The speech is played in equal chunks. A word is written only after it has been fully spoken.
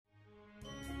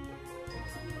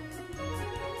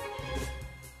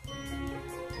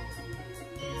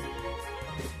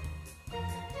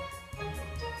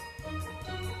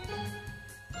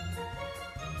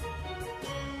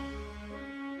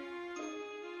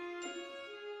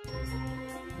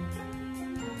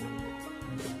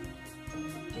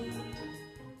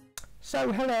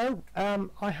So hello,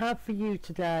 I have for you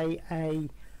today a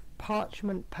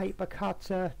parchment paper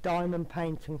cutter, diamond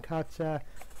painting cutter,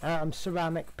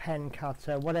 ceramic pen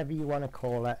cutter, whatever you want to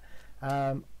call it.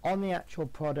 On the actual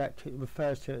product it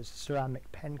refers to it as a ceramic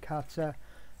pen cutter,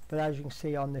 but as you can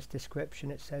see on this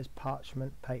description it says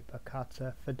parchment paper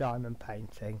cutter for diamond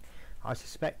painting. I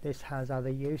suspect this has other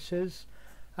uses.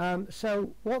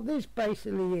 So what this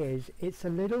basically is, it's a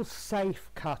little safe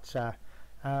cutter.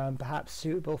 Perhaps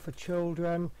suitable for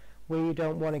children where you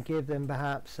don't want to give them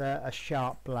perhaps a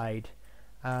sharp blade,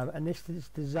 and this is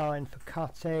designed for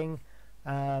cutting,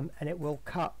 and it will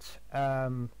cut,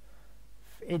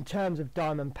 in terms of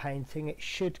diamond painting it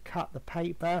should cut the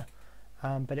paper,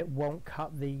 but it won't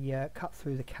cut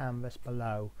through the canvas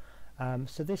below.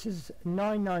 So this is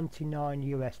 $9.99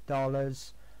 US.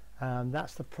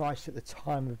 That's the price at the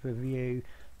time of review.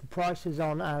 The prices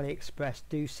on AliExpress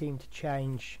do seem to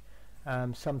change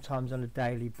sometimes on a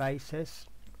daily basis,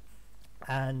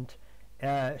 and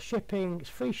shipping, it's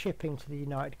free shipping to the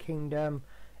United Kingdom,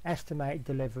 estimated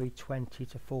delivery 20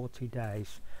 to 40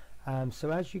 days. So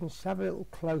as you can have a little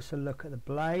closer look at the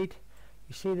blade,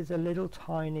 you see there's a little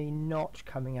tiny notch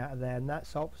coming out of there, and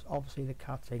that's obviously the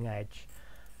cutting edge.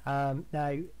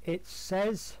 Now it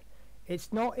says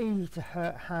it's not easy to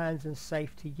hurt hands and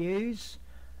safe to use.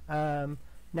 Now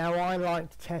I like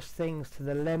to test things to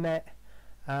the limit,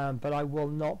 but I will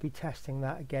not be testing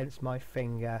that against my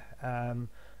finger.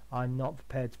 I'm not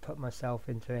prepared to put myself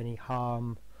into any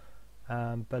harm,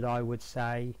 but I would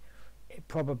say it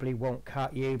probably won't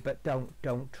cut you, but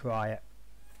don't try it.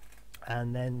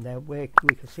 And then we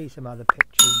can see some other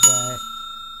pictures there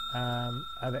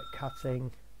of it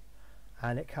cutting,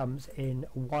 and it comes in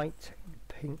white,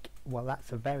 pink, well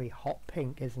that's a very hot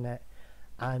pink, isn't it,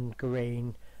 and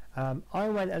green. I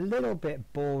went a little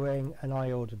bit boring and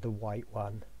I ordered the white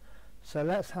one. So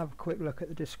let's have a quick look at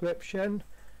the description.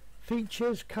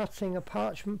 Features: cutting a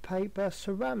parchment paper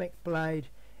ceramic blade.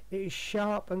 It is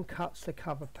sharp and cuts the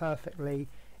cover perfectly.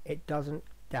 It doesn't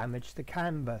damage the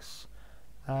canvas.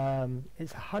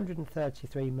 It's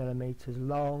 133mm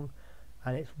long,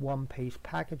 and it's one-piece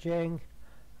packaging,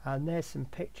 and there's some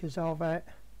pictures of it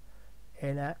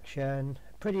in action,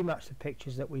 pretty much the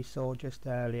pictures that we saw just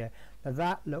earlier. Now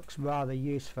that looks rather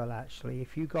useful actually.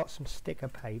 If you got some sticker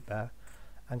paper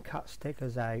and cut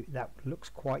stickers out, that looks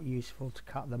quite useful to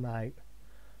cut them out.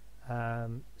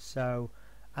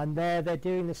 And they're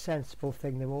doing the sensible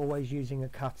thing. They're always using a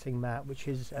cutting mat, which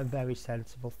is a very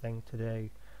sensible thing to do.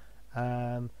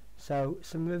 So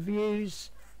some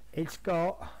reviews: it's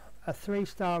got a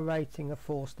 3-star rating, a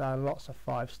 4-star, lots of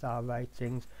 5-star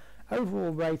ratings.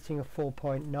 Overall rating of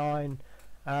 4.9.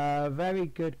 Very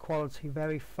good quality,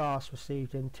 very fast,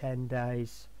 received in 10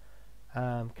 days.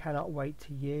 Cannot wait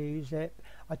to use it.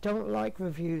 I don't like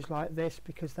reviews like this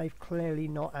because they've clearly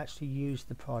not actually used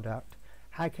the product.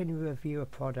 How can you review a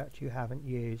product you haven't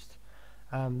used?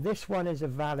 This one is a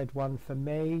valid one for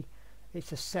me. It's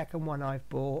the second one I've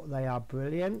bought. They are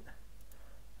brilliant.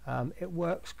 It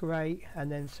works great, and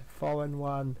then it's a foreign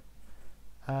one.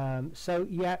 So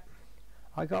yeah,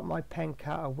 I got my pen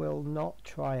cutter. Will not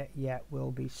try it yet,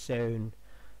 will be soon.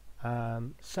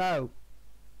 So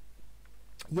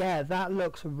yeah, that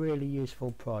looks a really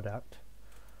useful product.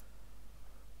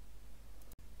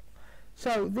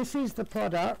 So this is the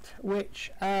product,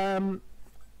 which do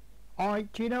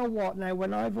you know what, now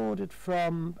when I've ordered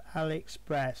from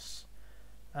AliExpress,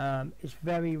 it's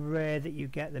very rare that you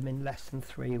get them in less than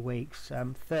 3 weeks.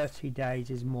 30 days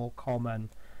is more common.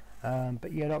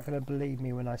 But you're not going to believe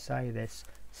me when I say this.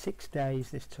 6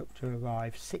 days this took to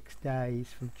arrive. 6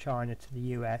 days from China to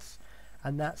the US,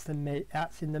 and that's in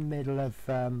the middle of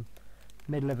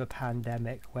a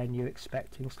pandemic, when you're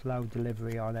expecting slow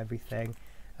delivery on everything.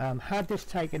 Had this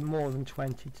taken more than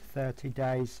 20 to 30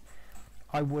 days,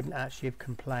 I wouldn't actually have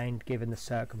complained given the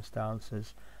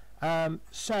circumstances.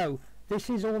 So this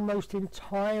is almost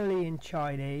entirely in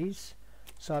Chinese,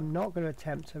 so I'm not going to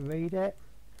attempt to read it.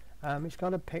 It's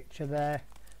got a picture there.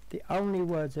 The only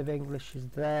words of English is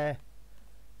there: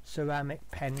 ceramic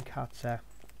pen cutter.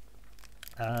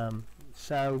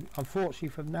 So unfortunately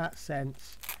from that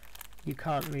sense you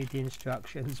can't read the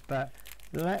instructions, but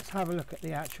let's have a look at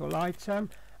the actual item,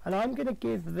 and I'm going to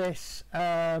give this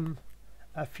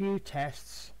a few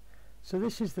tests. So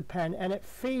this is the pen, and it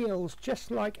feels just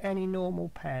like any normal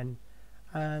pen,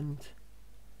 and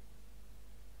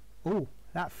Oh,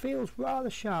 that feels rather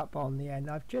sharp on the end.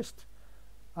 I've just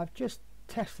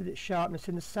tested its sharpness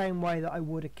in the same way that I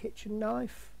would a kitchen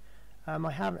knife.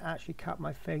 I haven't actually cut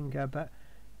my finger, but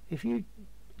if you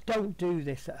don't do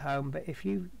this at home, but if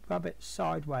you rub it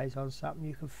sideways on something,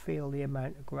 you can feel the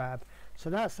amount of grab. So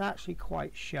that's actually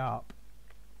quite sharp.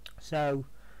 So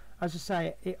as I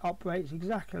say, it operates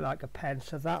exactly like a pen,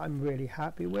 so that I'm really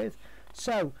happy with.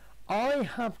 So I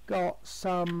have got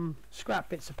some scrap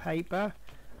bits of paper.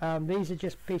 These are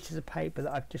just pieces of paper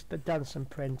that I've just done some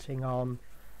printing on,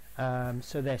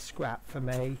 so they're scrap for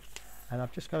me, and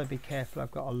I've just got to be careful. I've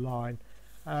got a line,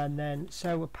 and then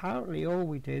so apparently all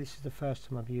we do, this is the first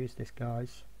time I've used this,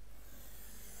 guys.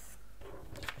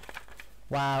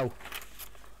 Wow,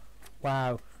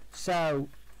 so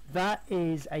that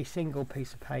is a single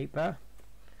piece of paper,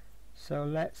 so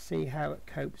let's see how it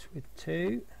copes with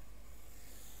two.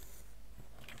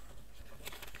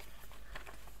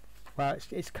 Well,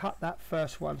 it's cut that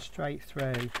first one straight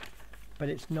through, but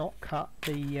it's not cut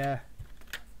the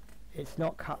it's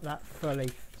not cut that fully.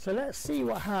 So let's see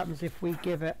what happens if we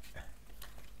give it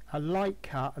a light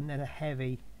cut and then a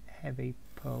heavy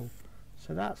pull.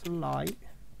 So that's light,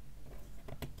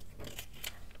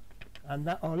 and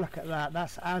that, oh look at that,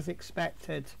 that's as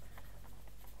expected.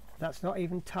 That's not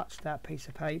even touched that piece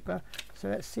of paper. So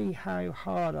let's see how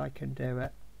hard I can do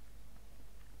it.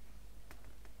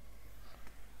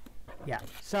 Yeah,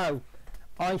 so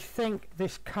I think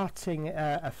this cutting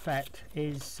effect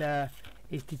is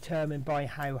determined by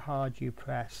how hard you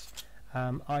press.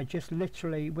 I just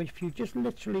literally, if you just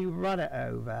literally run it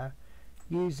over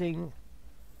using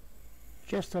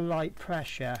just a light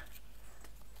pressure,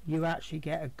 you actually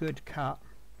get a good cut.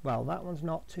 Well, that one's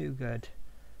not too good,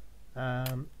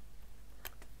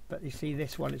 but you see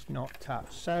this one is not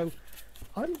touched. So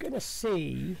I'm going to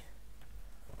see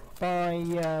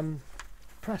by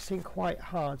pressing quite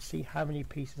hard, see how many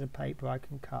pieces of paper I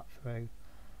can cut through.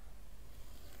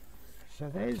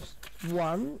 So there's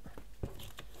one.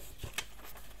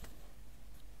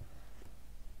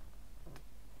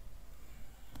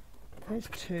 There's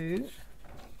two.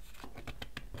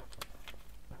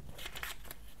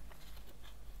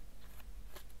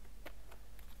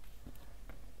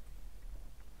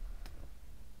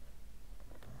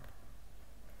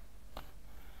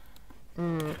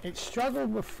 It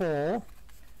struggled before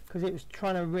because it was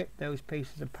trying to rip those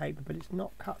pieces of paper, but it's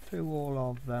not cut through all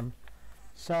of them.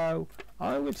 So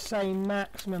I would say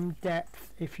maximum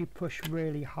depth, if you push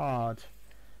really hard,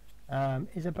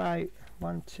 is about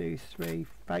about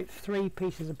three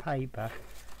pieces of paper.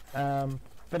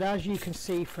 But as you can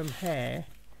see from here,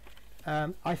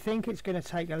 I think it's going to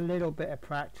take a little bit of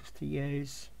practice to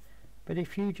use, but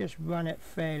if you just run it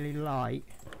fairly light,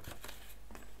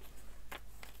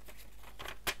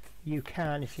 you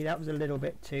can. You see, that was a little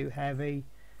bit too heavy,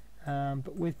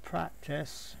 but with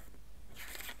practice,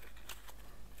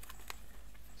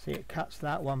 see, it cuts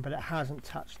that one, but it hasn't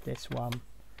touched this one.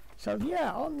 So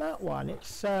yeah, on that one,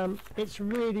 it's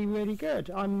really good.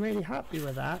 I'm really happy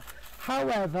with that.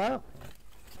 However,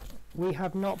 we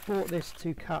have not bought this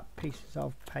to cut pieces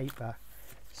of paper,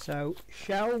 so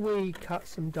shall we cut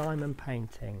some diamond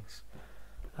paintings?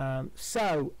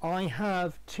 So I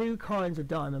have two kinds of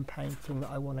diamond painting that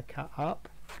I want to cut up.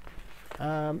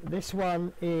 This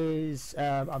one is,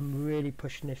 I'm really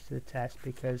pushing this to the test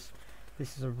because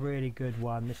this is a really good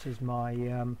one. This is my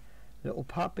little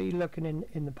puppy looking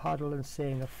in the puddle and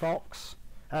seeing a fox,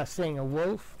 seeing a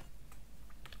wolf.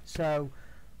 So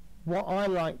what I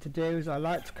like to do is I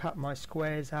like to cut my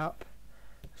squares up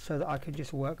so that I can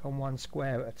just work on one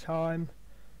square at a time.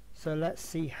 So let's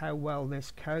see how well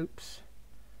this copes.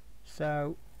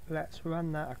 So let's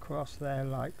run that across there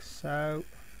like so,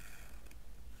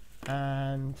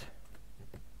 and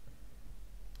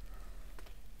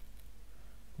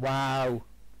wow,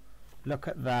 look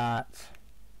at that.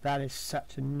 That is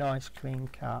such a nice clean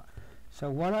cut. So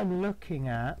what I'm looking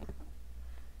at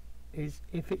is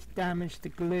if it's damaged the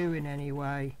glue in any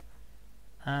way,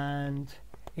 and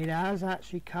it has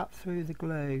actually cut through the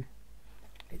glue.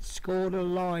 It scored a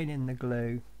line in the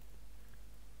glue.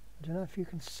 I don't know if you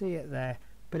can see it there,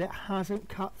 but it hasn't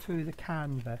cut through the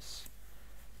canvas.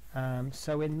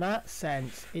 So in that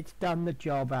sense, it's done the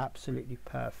job absolutely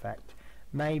perfect.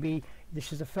 Maybe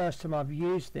this is the first time I've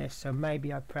used this, so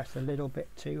maybe I pressed a little bit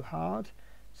too hard.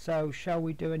 So shall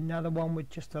we do another one with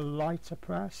just a lighter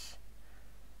press?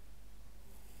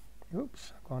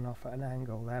 Oops, I've gone off at an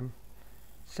angle then.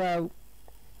 So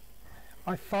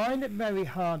I find it very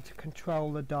hard to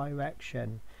control the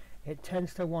direction. It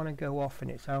tends to want to go off in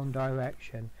its own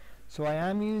direction. So I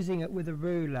am using it with a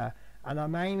ruler, and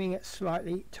I'm aiming it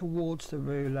slightly towards the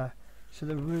ruler so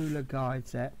the ruler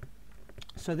guides it.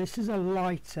 So this is a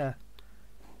lighter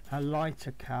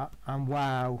cut, and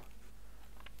wow,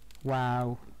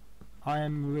 I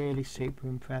am really super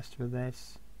impressed with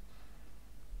this.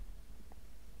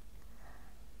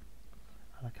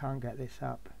 And I can't get this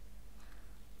up.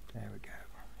 There we go.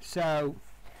 So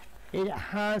it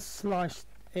has sliced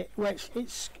it, which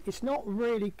it's not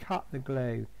really cut the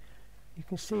glue. You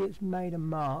can see it's made a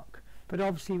mark, but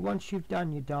obviously once you've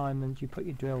done your diamonds, you put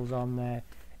your drills on there,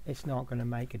 it's not going to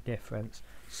make a difference.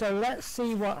 So let's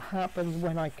see what happens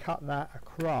when I cut that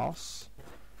across,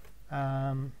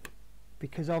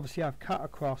 because obviously I've cut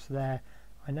across there.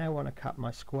 I now want to cut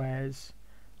my squares.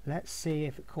 Let's see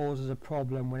if it causes a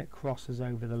problem when it crosses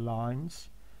over the lines.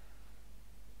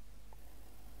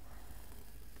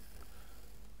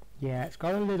 Yeah, it's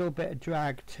got a little bit of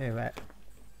drag to it,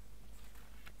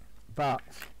 but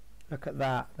look at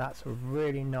that, that's a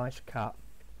really nice cut.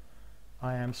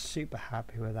 I am super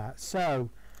happy with that. So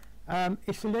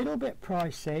it's a little bit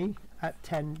pricey at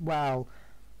 10. Well,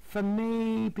 for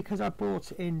me, because I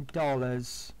bought it in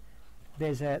dollars,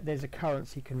 there's a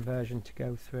currency conversion to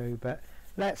go through, but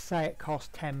let's say it costs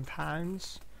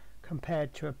 £10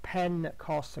 compared to a pen that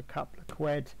costs a couple of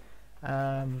quid.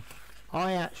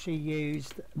 I actually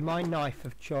used, my knife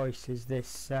of choice is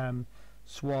this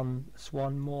Swan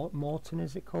Morton,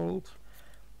 is it called?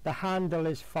 The handle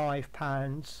is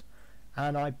 £5,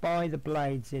 and I buy the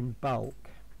blades in bulk,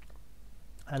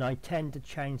 and I tend to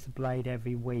change the blade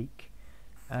every week,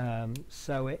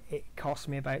 so it costs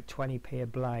me about 20p a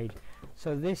blade.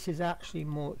 So this is actually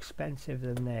more expensive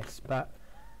than this, but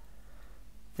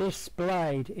this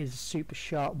blade is a super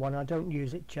sharp one. I don't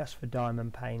use it just for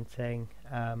diamond painting,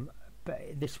 but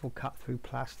this will cut through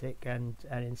plastic and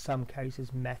in some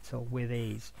cases metal with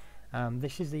ease.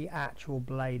 This is the actual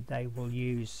blade they will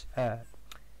use.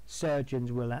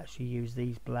 Surgeons will actually use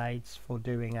these blades for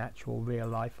doing actual real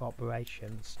life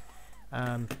operations.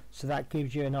 So that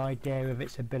gives you an idea of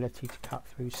its ability to cut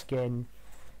through skin.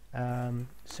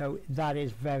 So that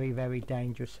is very, very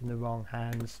dangerous in the wrong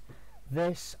hands.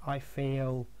 This, I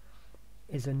feel,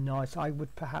 is a nice, I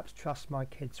would perhaps trust my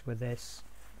kids with this.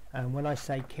 And when I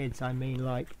say kids, I mean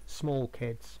like small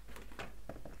kids.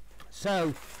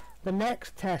 So the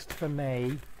next test for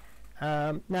me,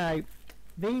 now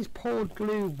these poured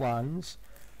glue ones,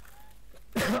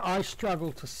 I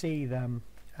struggle to see them.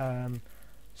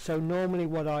 So normally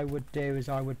what I would do is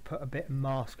I would put a bit of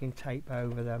masking tape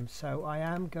over them. So I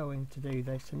am going to do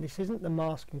this, and this isn't the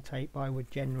masking tape I would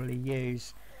generally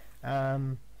use.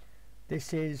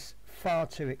 This is far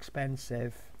too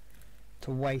expensive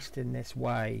to waste in this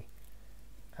way.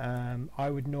 I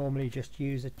would normally just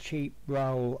use a cheap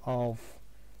roll of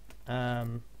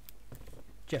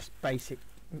just basic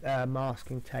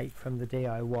masking tape from the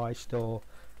DIY store.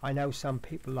 I know some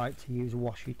people like to use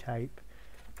washi tape.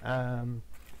 I'm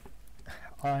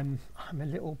a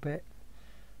little bit,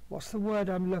 what's the word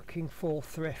I'm looking for,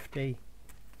 thrifty.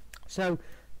 So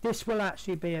this will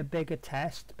actually be a bigger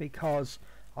test because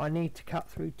I need to cut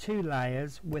through 2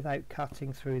 layers without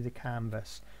cutting through the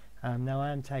canvas. Now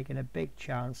I am taking a big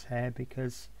chance here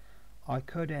because I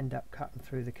could end up cutting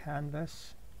through the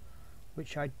canvas,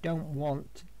 which I don't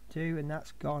want to do, and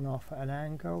that's gone off at an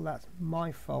angle. That's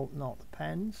my fault, not the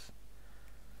pen's.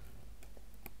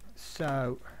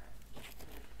 So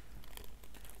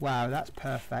wow, that's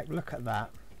perfect, look at that.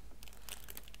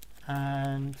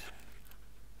 And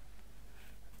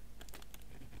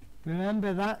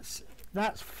remember, that's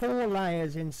 4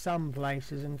 layers in some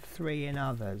places and 3 in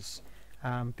others,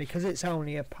 because it's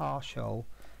only a partial.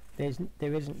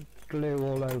 There isn't glue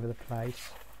all over the place.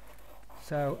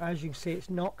 So as you can see, it's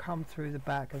not come through the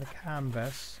back of the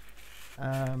canvas.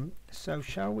 So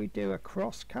shall we do a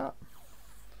cross cut?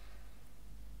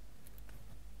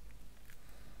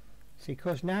 See,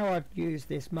 because now I've used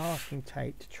this masking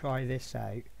tape to try this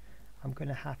out, I'm going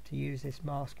to have to use this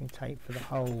masking tape for the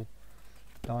whole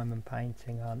diamond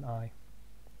painting, aren't I?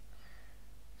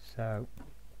 So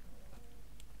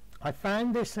I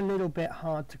found this a little bit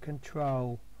hard to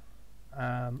control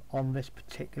on this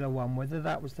particular one, whether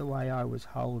that was the way I was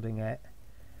holding it.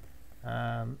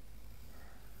 You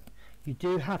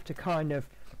do have to kind of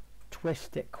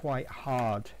twist it quite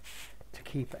hard to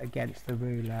keep it against the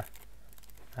ruler.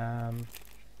 There you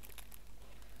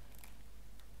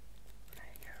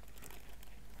go.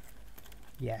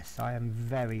 Yes, I am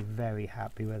very, very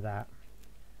happy with that.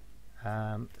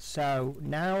 So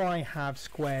now I have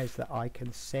squares that I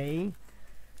can see.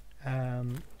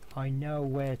 I know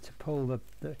where to pull the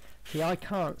see, I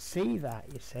can't see that,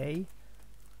 you see,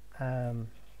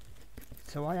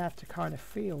 so I have to kind of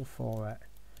feel for it.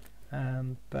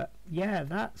 But yeah,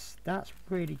 that's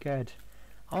really good.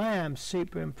 I am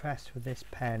super impressed with this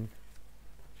pen.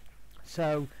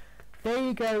 So there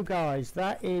you go guys,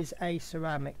 that is a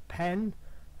ceramic pen.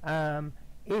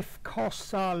 If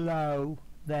costs are low,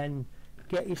 then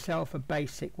get yourself a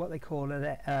basic, what they call an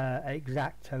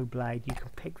X-Acto blade. You can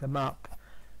pick them up,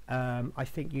 I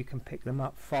think you can pick them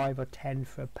up 5 or 10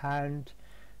 for £1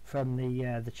 from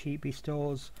the cheapy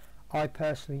stores. I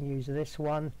personally use this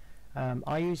one.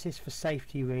 I use this for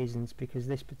safety reasons because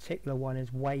this particular one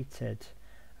is weighted.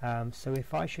 So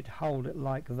if I should hold it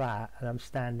like that and I'm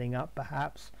standing up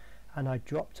perhaps and I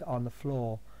dropped it on the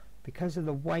floor, because of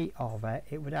the weight of it,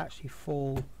 it would actually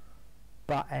fall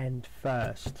butt end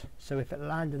first. So if it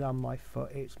landed on my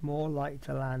foot, it's more likely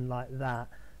to land like that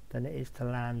than it is to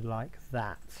land like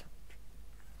that.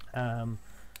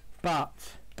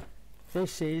 But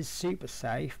this is super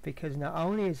safe because not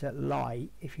only is it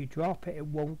light, if you drop it, it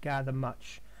won't gather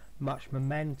much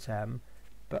momentum,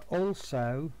 but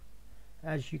also,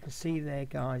 as you can see there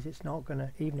guys, it's not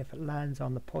gonna, even if it lands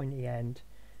on the pointy end,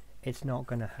 it's not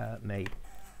gonna hurt me.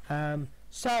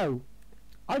 So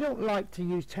I don't like to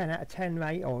use 10 out of 10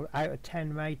 rate or out of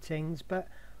 10 ratings, but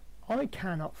I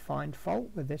cannot find fault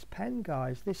with this pen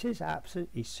guys. This is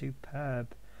absolutely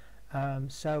superb.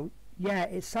 So yeah,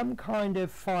 it's some kind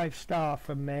of 5-star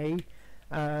from me.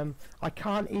 I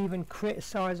can't even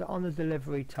criticize it on the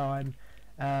delivery time.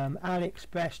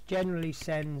 AliExpress generally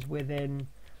sends within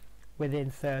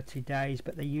 30 days,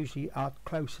 but they usually are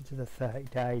closer to the 30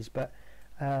 days. But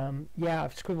yeah,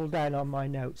 I've scribbled down on my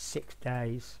notes 6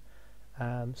 days.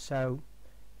 So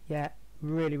yeah,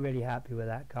 really happy with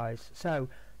that guys. So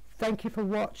thank you for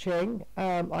watching.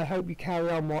 I hope you carry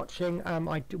on watching.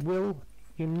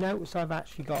 You notice I've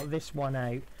actually got this one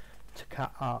out to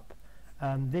cut up.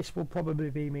 This will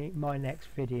probably be my next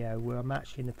video, where I'm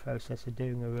actually in the process of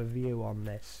doing a review on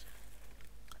this.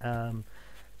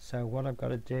 So what I've got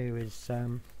to do is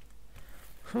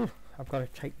I've got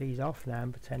to take these off now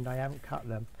and pretend I haven't cut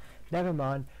them. Never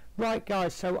mind. Right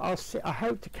guys, so I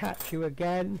hope to catch you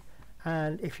again,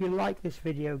 and if you like this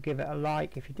video, give it a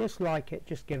like. If you dislike it,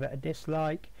 just give it a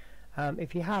dislike.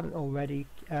 If you haven't already,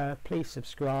 please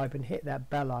subscribe and hit that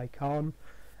bell icon,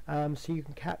 so you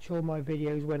can catch all my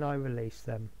videos when I release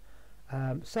them.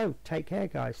 So take care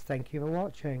guys, thank you for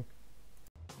watching.